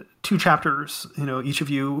the 2 chapters. Each of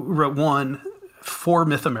you wrote one for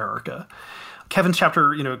Myth America. Kevin's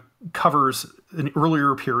chapter, covers an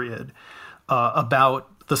earlier period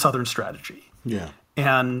about the Southern strategy. Yeah.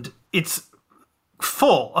 And it's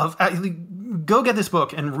full of, go get this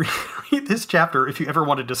book and read this chapter if you ever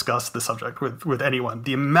want to discuss the subject with anyone.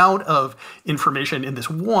 The amount of information in this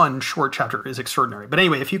one short chapter is extraordinary. But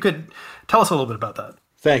anyway, if you could tell us a little bit about that.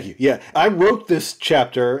 Thank you. Yeah, I wrote this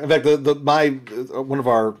chapter. In fact, one of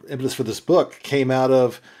our impetus for this book came out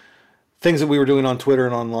of things that we were doing on Twitter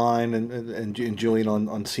and online, and Julian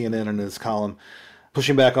on CNN and his column,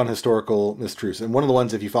 pushing back on historical mistruths. And one of the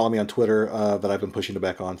ones, if you follow me on Twitter, that I've been pushing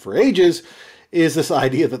back on for ages, is this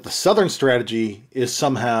idea that the Southern strategy is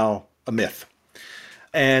somehow a myth.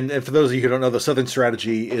 And for those of you who don't know, the Southern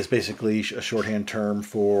strategy is basically a shorthand term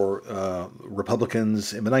for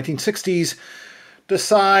Republicans in the 1960s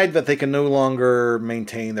decide that they can no longer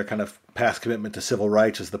maintain their kind of past commitment to civil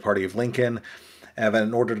rights as the party of Lincoln. And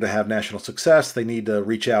in order to have national success, they need to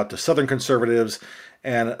reach out to Southern conservatives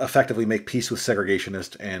and effectively make peace with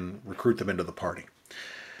segregationists and recruit them into the party.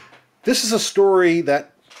 This is a story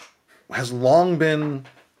that has long been,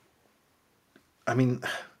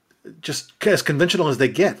 just as conventional as they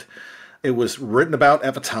get. It was written about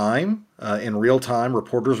at the time, in real time.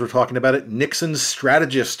 Reporters were talking about it. Nixon's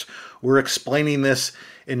strategists were explaining this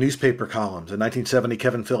in newspaper columns. In 1970,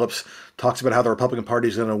 Kevin Phillips talks about how the Republican Party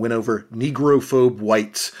is going to win over Negrophobe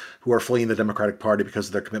whites who are fleeing the Democratic Party because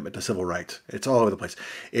of their commitment to civil rights. It's all over the place.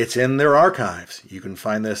 It's in their archives. You can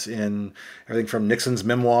find this in everything from Nixon's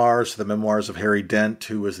memoirs to the memoirs of Harry Dent,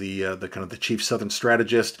 who was the kind of the chief Southern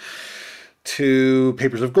strategist, to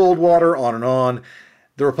Papers of Goldwater, on and on.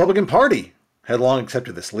 The Republican Party had long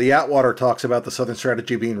accepted this. Lee Atwater talks about the Southern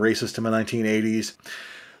strategy being racist in the 1980s.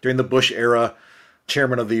 During the Bush era,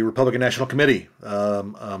 chairman of the Republican National Committee,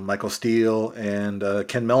 Michael Steele and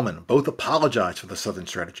Ken Mellman, both apologized for the Southern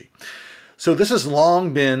strategy. So this has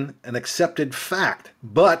long been an accepted fact.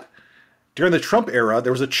 But during the Trump era,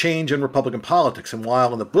 there was a change in Republican politics. And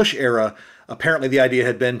while in the Bush era, apparently the idea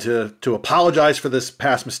had been to apologize for this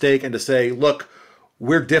past mistake and to say, look,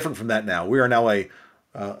 we're different from that now. We are now a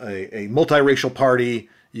multiracial party.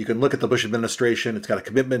 You can look at the Bush administration. It's got a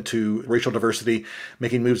commitment to racial diversity,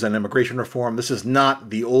 making moves on immigration reform. This is not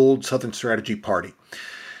the old Southern strategy party.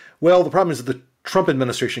 Well, the problem is that the Trump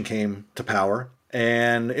administration came to power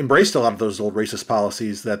and embraced a lot of those old racist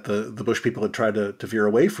policies that the Bush people had tried to veer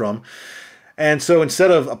away from. And so instead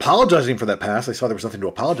of apologizing for that past, they saw there was nothing to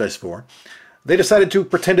apologize for, they decided to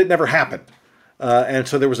pretend it never happened. And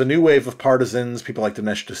so there was a new wave of partisans, people like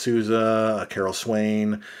Dinesh D'Souza, Carol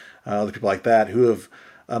Swain, other people like that, who have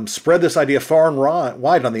spread this idea far and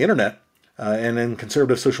wide on the internet and in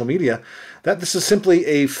conservative social media that this is simply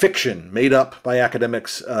a fiction made up by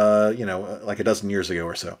academics, like a dozen years ago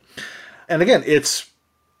or so. And again, it's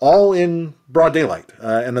all in broad daylight.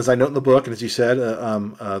 And as I note in the book, and as you said,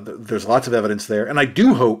 there's lots of evidence there. And I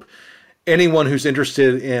do hope anyone who's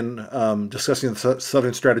interested in discussing the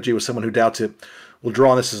Southern strategy with someone who doubts it will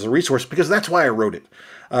draw on this as a resource, because that's why I wrote it.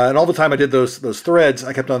 And all the time I did those threads,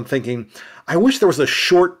 I kept on thinking, I wish there was a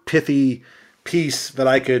short, pithy piece that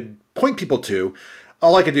I could point people to.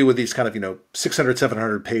 All I could do with these kind of, 600,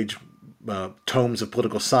 700 page tomes of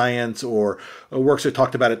political science or works that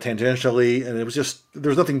talked about it tangentially, and it was just,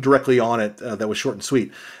 there was nothing directly on it that was short and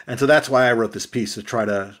sweet. And so that's why I wrote this piece, to try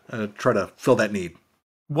to fill that need.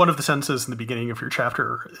 One of the sentences in the beginning of your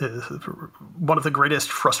chapter is one of the greatest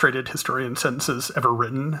frustrated historian sentences ever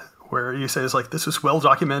written, where you say is like, this is well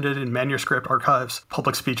documented in manuscript archives,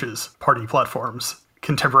 public speeches, party platforms,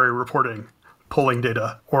 contemporary reporting, polling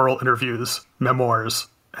data, oral interviews, memoirs,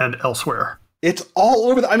 and elsewhere. It's all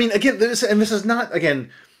over. Again, this is not,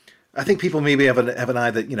 again, I think people maybe have an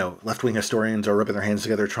eye that, left-wing historians are rubbing their hands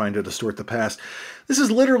together trying to distort the past. This is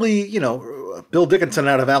literally, Bill Dickinson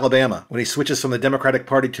out of Alabama, when he switches from the Democratic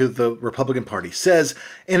Party to the Republican Party, says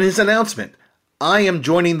in his announcement, I am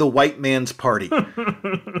joining the white man's party.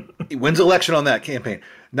 He wins election on that campaign.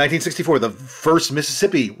 1964, the first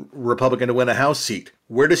Mississippi Republican to win a House seat.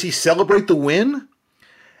 Where does he celebrate the win?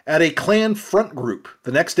 At a Klan front group.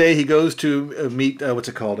 The next day he goes to meet,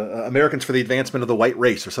 Americans for the Advancement of the White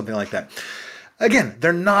Race or something like that. Again,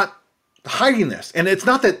 they're not hiding this. And it's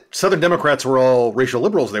not that Southern Democrats were all racial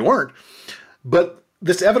liberals. They weren't. But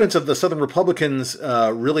this evidence of the Southern Republicans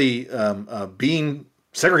really being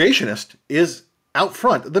segregationist is out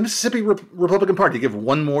front. The Mississippi Republican Party, to give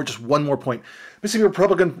just one more point. Mississippi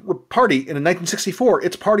Republican Party, in 1964,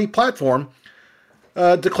 its party platform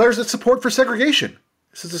declares its support for segregation.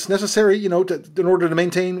 This is necessary, in order to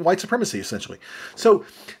maintain white supremacy, essentially. So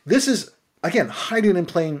this is, again, hiding in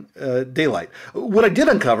plain daylight. What I did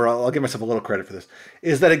uncover, I'll give myself a little credit for this,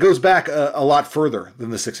 is that it goes back a lot further than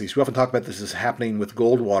the 60s. We often talk about this as happening with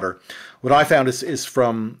Goldwater. What I found is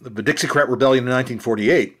from the Dixiecrat Rebellion in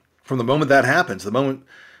 1948, from the moment that happens, the moment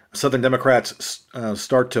Southern Democrats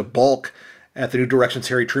start to balk at the new directions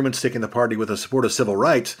Harry Truman's taking the party with the support of civil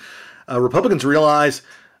rights, Republicans realize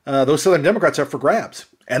those Southern Democrats are for grabs.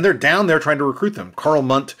 And they're down there trying to recruit them. Carl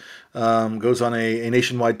Mundt goes on a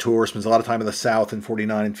nationwide tour, spends a lot of time in the South in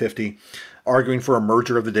 49 and 50, arguing for a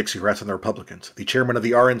merger of the Dixiecrats and the Republicans. The chairman of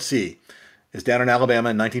the RNC is down in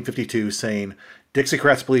Alabama in 1952 saying,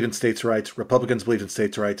 Dixiecrats believe in states' rights, Republicans believe in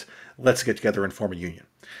states' rights, let's get together and form a union.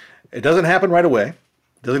 It doesn't happen right away.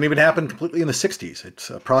 It doesn't even happen completely in the 60s. It's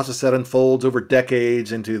a process that unfolds over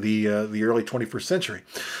decades into the early 21st century.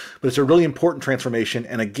 But it's a really important transformation,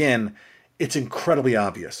 and again, it's incredibly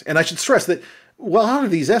obvious. And I should stress that while a lot of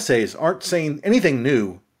these essays aren't saying anything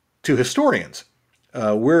new to historians,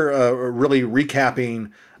 we're really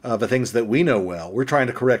recapping the things that we know well. We're trying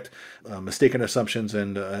to correct mistaken assumptions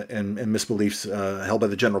and misbeliefs held by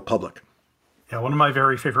the general public. Yeah, one of my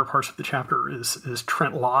very favorite parts of the chapter is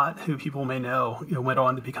Trent Lott, who people may know, went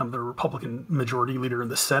on to become the Republican majority leader in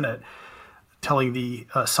the Senate, telling the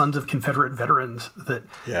Sons of Confederate Veterans that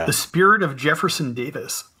the spirit of Jefferson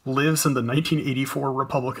Davis lives in the 1984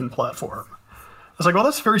 Republican platform. I was like, well,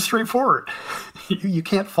 that's very straightforward. You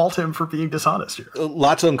can't fault him for being dishonest here.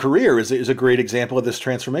 Lott's own career is a great example of this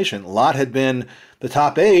transformation. Lott had been the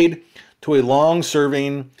top aide to a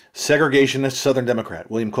long-serving segregationist Southern Democrat,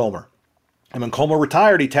 William Colmer. And when Colmer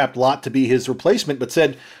retired, he tapped Lott to be his replacement, but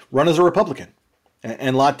said, run as a Republican.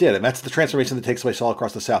 And Lott did. And that's the transformation that takes place all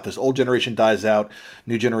across the South. This old generation dies out,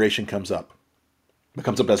 new generation comes up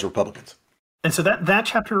as Republicans. And so that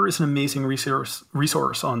chapter is an amazing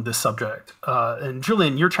resource on this subject. And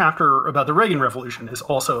Julian, your chapter about the Reagan Revolution is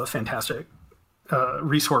also a fantastic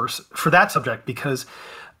resource for that subject because,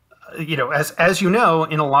 as you know,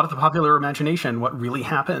 in a lot of the popular imagination, what really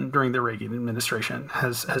happened during the Reagan administration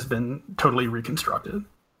has been totally reconstructed.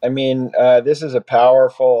 I mean, this is a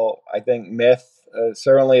powerful, I think, myth.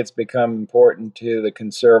 Certainly it's become important to the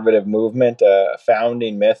conservative movement, a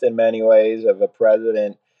founding myth in many ways of a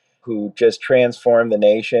president who just transformed the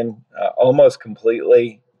nation almost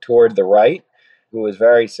completely toward the right, who was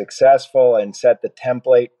very successful and set the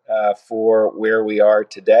template for where we are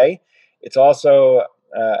today. It's also,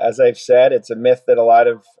 as I've said, it's a myth that a lot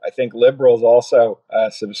of, I think, liberals also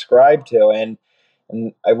subscribe to. And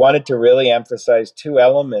I wanted to really emphasize two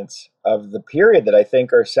elements of the period that I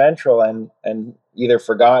think are central and either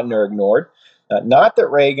forgotten or ignored. Not that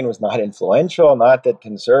Reagan was not influential, not that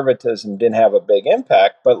conservatism didn't have a big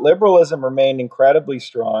impact, but liberalism remained incredibly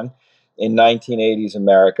strong in 1980s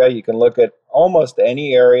America. You can look at almost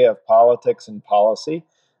any area of politics and policy,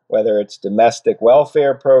 whether it's domestic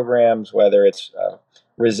welfare programs, whether it's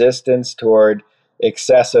resistance toward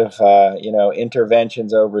excessive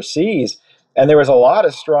interventions overseas. And there was a lot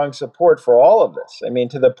of strong support for all of this. I mean,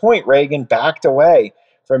 to the point Reagan backed away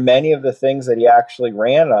from many of the things that he actually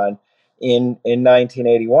ran on in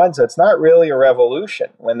 1981. So it's not really a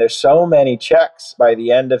revolution when there's so many checks by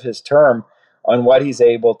the end of his term on what he's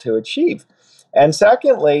able to achieve. And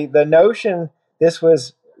secondly, the notion this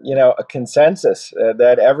was, a consensus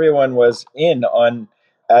that everyone was in on,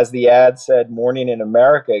 as the ad said, Morning in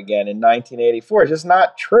America again in 1984 is just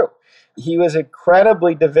not true. He was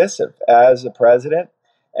incredibly divisive as a president.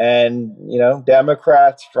 And,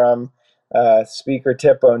 Democrats from Speaker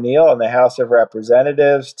Tip O'Neill in the House of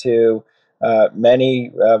Representatives to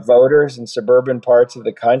many voters in suburban parts of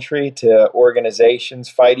the country to organizations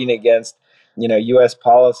fighting against U.S.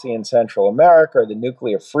 policy in Central America, or the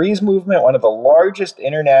nuclear freeze movement, one of the largest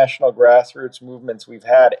international grassroots movements we've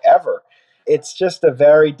had ever. It's just a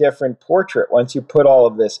very different portrait once you put all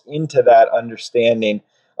of this into that understanding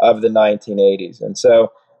of the 1980s. And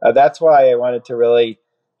so that's why I wanted to really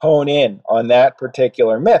hone in on that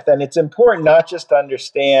particular myth. And it's important not just to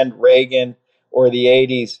understand Reagan or the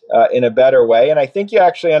 80s in a better way. And I think you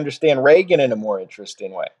actually understand Reagan in a more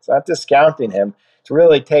interesting way. It's not discounting him. It's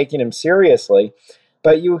really taking him seriously.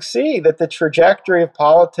 But you see that the trajectory of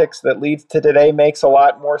politics that leads to today makes a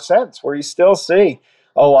lot more sense, where you still see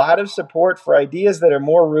a lot of support for ideas that are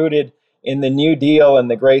more rooted in the New Deal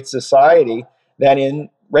and the Great Society than in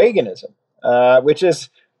Reaganism, which is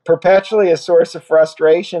perpetually a source of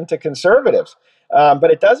frustration to conservatives.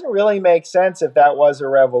 But it doesn't really make sense if that was a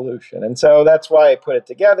revolution. And so that's why I put it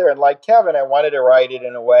together. And like Kevin, I wanted to write it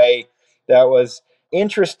in a way that was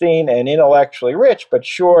interesting and intellectually rich, but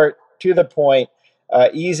short, to the point,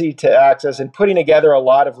 easy to access, and putting together a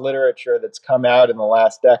lot of literature that's come out in the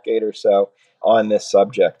last decade or so on this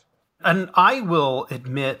subject. And I will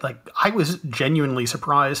admit, I was genuinely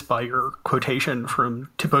surprised by your quotation from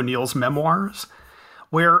Tip O'Neill's memoirs,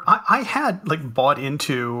 where I had bought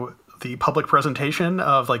into the public presentation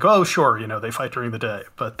of oh, sure, they fight during the day,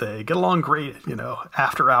 but they get along great,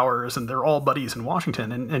 after hours, and they're all buddies in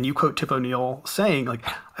Washington. And you quote Tip O'Neill saying,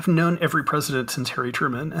 I've known every president since Harry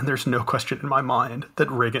Truman, and there's no question in my mind that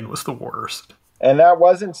Reagan was the worst. And that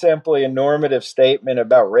wasn't simply a normative statement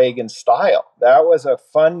about Reagan's style. That was a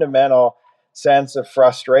fundamental sense of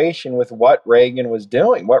frustration with what Reagan was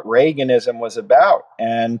doing, what Reaganism was about.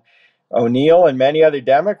 And O'Neill and many other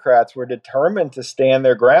Democrats were determined to stand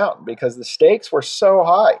their ground because the stakes were so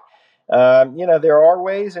high. There are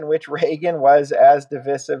ways in which Reagan was as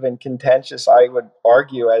divisive and contentious, I would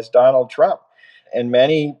argue, as Donald Trump. And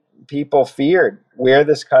many people feared where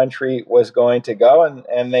this country was going to go,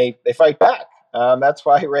 and they fight back. That's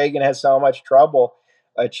why Reagan has so much trouble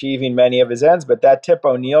achieving many of his ends. But that Tip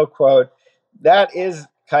O'Neill quote, that is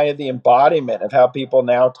kind of the embodiment of how people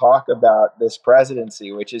now talk about this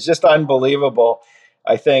presidency, which is just unbelievable.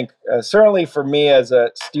 I think certainly for me as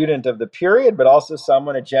a student of the period, but also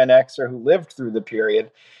someone, a Gen Xer who lived through the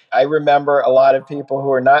period, I remember a lot of people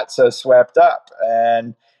who are not so swept up,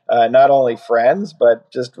 and not only friends, but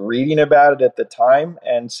just reading about it at the time.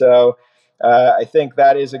 And so I think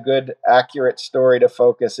that is a good, accurate story to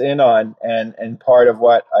focus in on, and part of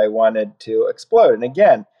what I wanted to explode. And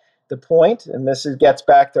again, the point, and gets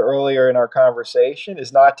back to earlier in our conversation,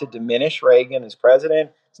 is not to diminish Reagan as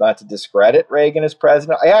president. It's not to discredit Reagan as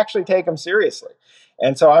president. I actually take him seriously.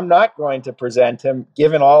 And so I'm not going to present him,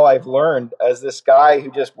 given all I've learned, as this guy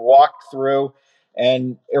who just walked through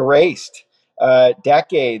and erased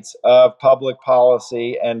decades of public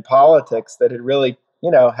policy and politics that had really,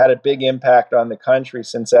 had a big impact on the country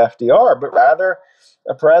since FDR, but rather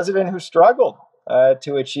a president who struggled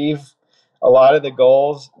to achieve a lot of the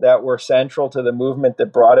goals that were central to the movement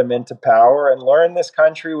that brought him into power, and learned this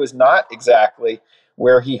country was not exactly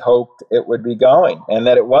where he hoped it would be going, and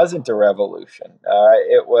that it wasn't a revolution.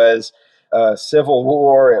 It was a civil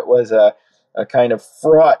war. It was a kind of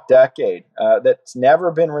fraught decade that's never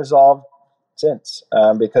been resolved since,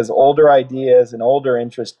 because older ideas and older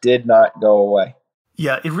interests did not go away.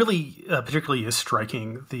 Yeah, it really particularly is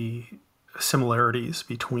striking, the similarities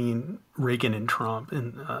between Reagan and Trump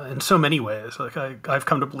in so many ways. I've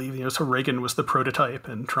come to believe, so Reagan was the prototype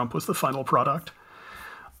and Trump was the final product.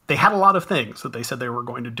 They had a lot of things that they said they were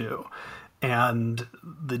going to do. And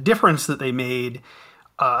the difference that they made,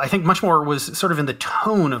 I think much more was sort of in the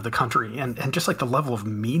tone of the country and just the level of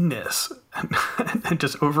meanness and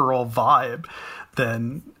just overall vibe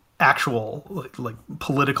than actual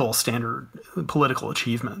political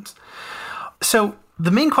achievements. So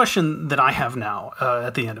the main question that I have now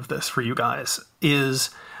at the end of this for you guys is,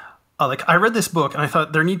 I read this book and I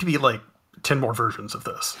thought there need to be 10 more versions of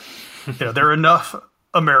this. There are enough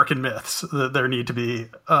American myths that there need to be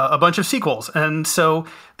a bunch of sequels. And so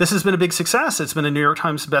this has been a big success. It's been a New York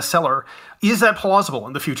Times bestseller. Is that plausible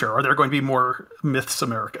in the future? Are there going to be more Myths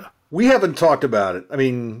America? We haven't talked about it. I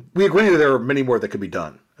mean, we agree that there are many more that could be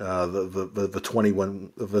done. The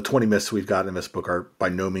 20 myths we've got in this book are by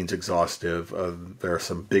no means exhaustive. There are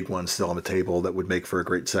some big ones still on the table that would make for a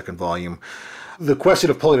great second volume. The question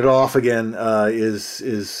of pulling it off again is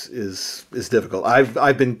difficult.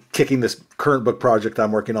 I've been kicking this current book project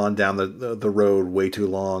I'm working on down the road way too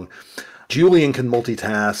long. Julian can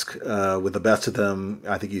multitask with the best of them.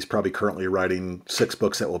 I think he's probably currently writing 6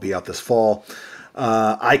 books that will be out this fall.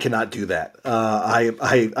 I cannot do that.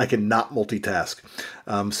 I cannot multitask.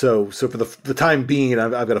 So for the time being,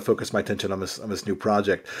 I've got to focus my attention on this new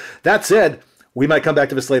project. That said, we might come back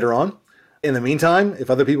to this later on. In the meantime, if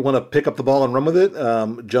other people want to pick up the ball and run with it,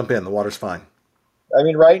 jump in. The water's fine. I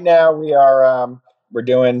mean, right now we're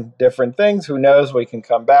doing different things. Who knows? We can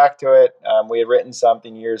come back to it. We had written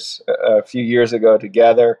something a few years ago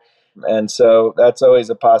together, and so that's always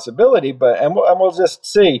a possibility. And we'll just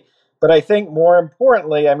see. But I think more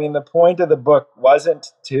importantly, I mean, the point of the book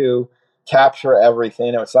wasn't to capture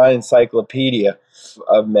everything. It's not an encyclopedia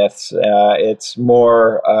of myths. It's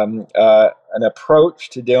more an approach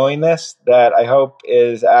to doing this that I hope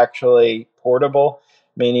is actually portable,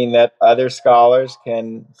 meaning that other scholars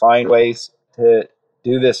can find ways to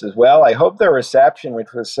do this as well. I hope their reception,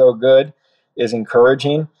 which was so good, is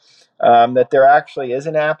encouraging, that there actually is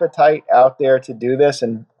an appetite out there to do this,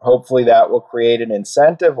 and hopefully that will create an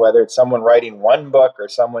incentive, whether it's someone writing one book or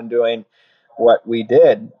someone doing what we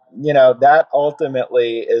did. That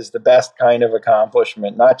ultimately is the best kind of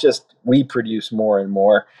accomplishment. Not just we produce more and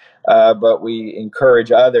more, but we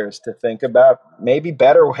encourage others to think about maybe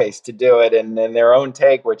better ways to do it and their own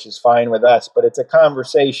take, which is fine with us. But it's a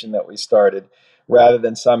conversation that we started rather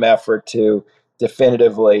than some effort to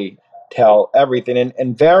definitively tell everything.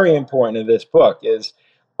 And very important to this book is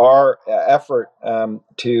our effort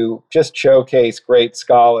to just showcase great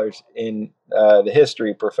scholars in the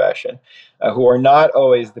history profession, who are not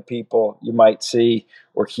always the people you might see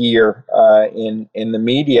or hear in the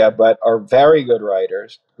media, but are very good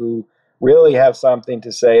writers who really have something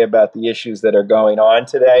to say about the issues that are going on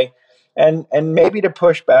today, and maybe to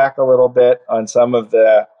push back a little bit on some of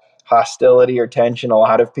the hostility or tension a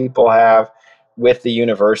lot of people have with the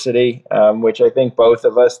university, which I think both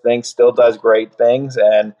of us think still does great things,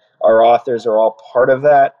 and our authors are all part of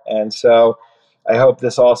that. And so I hope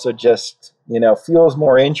this also just, fuels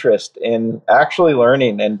more interest in actually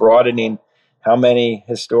learning and broadening how many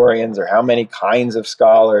historians or how many kinds of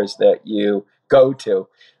scholars that you go to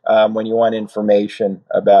when you want information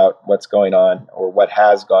about what's going on or what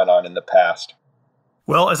has gone on in the past.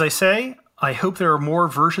 Well, as I say, I hope there are more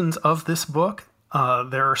versions of this book.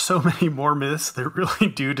 There are so many more myths that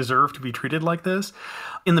really do deserve to be treated like this.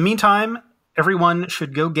 In the meantime, everyone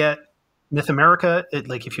should go get Myth America.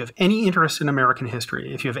 If you have any interest in American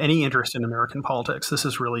history, if you have any interest in American politics, this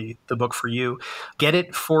is really the book for you. Get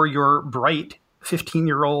it for your bright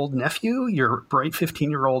 15-year-old nephew, your bright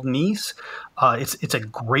 15-year-old niece. It's a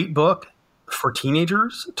great book for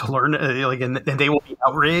teenagers to learn, and they will be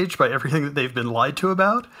outraged by everything that they've been lied to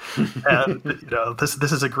about. And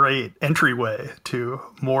this is a great entryway to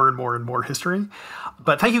more and more and more history.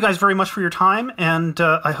 But thank you guys very much for your time, and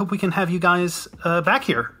I hope we can have you guys back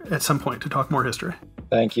here at some point to talk more history.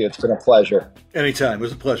 Thank you. It's been a pleasure. Anytime. It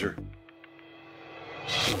was a pleasure.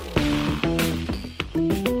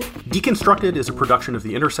 Deconstructed is a production of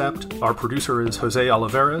The Intercept. Our producer is Jose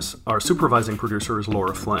Oliveras. Our supervising producer is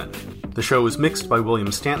Laura Flynn. The show was mixed by William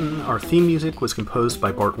Stanton. Our theme music was composed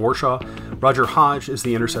by Bart Warshaw. Roger Hodge is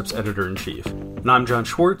The Intercept's editor-in-chief. And I'm John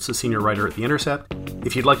Schwartz, a senior writer at The Intercept.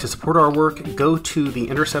 If you'd like to support our work, go to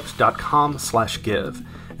theintercept.com/give.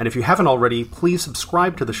 And if you haven't already, please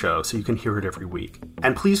subscribe to the show so you can hear it every week.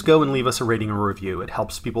 And please go and leave us a rating or review. It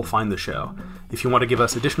helps people find the show. If you want to give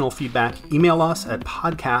us additional feedback, email us at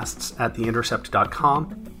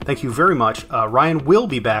podcasts@theintercept.com. Thank you very much. Ryan will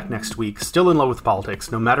be back next week, still in love with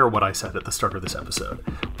politics, no matter what I said at the start of this episode.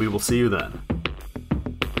 We will see you then.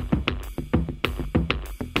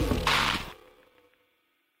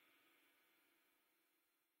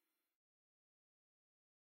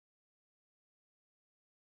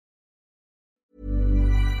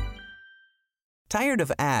 Tired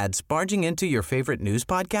of ads barging into your favorite news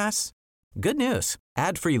podcasts? Good news.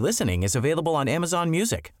 Ad-free listening is available on Amazon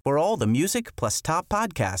Music for all the music plus top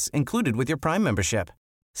podcasts included with your Prime membership.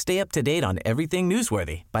 Stay up to date on everything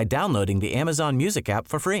newsworthy by downloading the Amazon Music app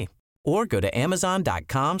for free or go to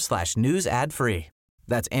amazon.com/news ad free.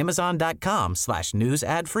 That's amazon.com/news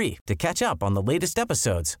ad free to catch up on the latest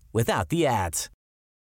episodes without the ads.